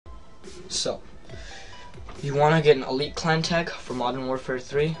So you want to get an elite clan tag for Modern Warfare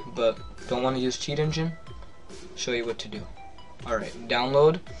 3, but don't want to use cheat engine. Show you what to do. Alright,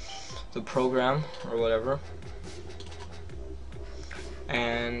 download the program or whatever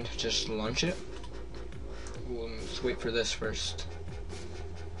and just launch it. Let's wait for this first.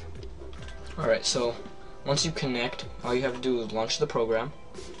 Alright, so once you connect, all you have to do is launch the program.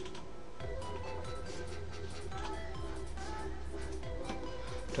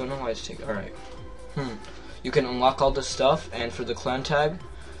 Don't know why it's taking. Alright. You can unlock all this stuff, and for the clan tag,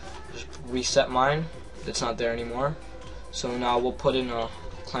 just reset mine. It's not there anymore. So now we'll put in a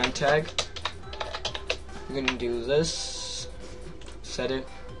clan tag. We're gonna do this. Set it.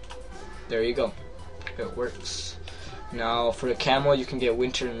 There you go. It works. Now for the camo, you can get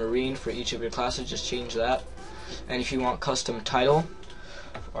winter and marine for each of your classes. Just change that. And if you want custom title,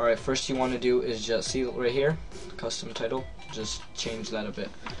 alright, first you want to do is just see right here, custom title. Just change that a bit.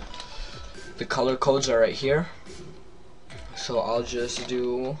 The color codes are right here. So I'll just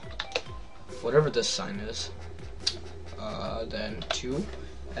do whatever this sign is. Then 2,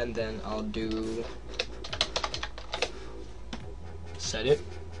 and then I'll do set it.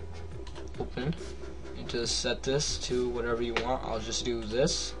 Open. And to set this to whatever you want, I'll just do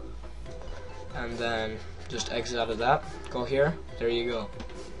this, and then just exit out of that. Go here. There you go.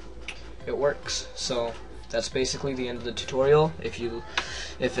 It works. So that's basically the end of the tutorial. If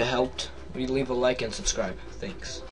it helped, leave a like and subscribe. Thanks.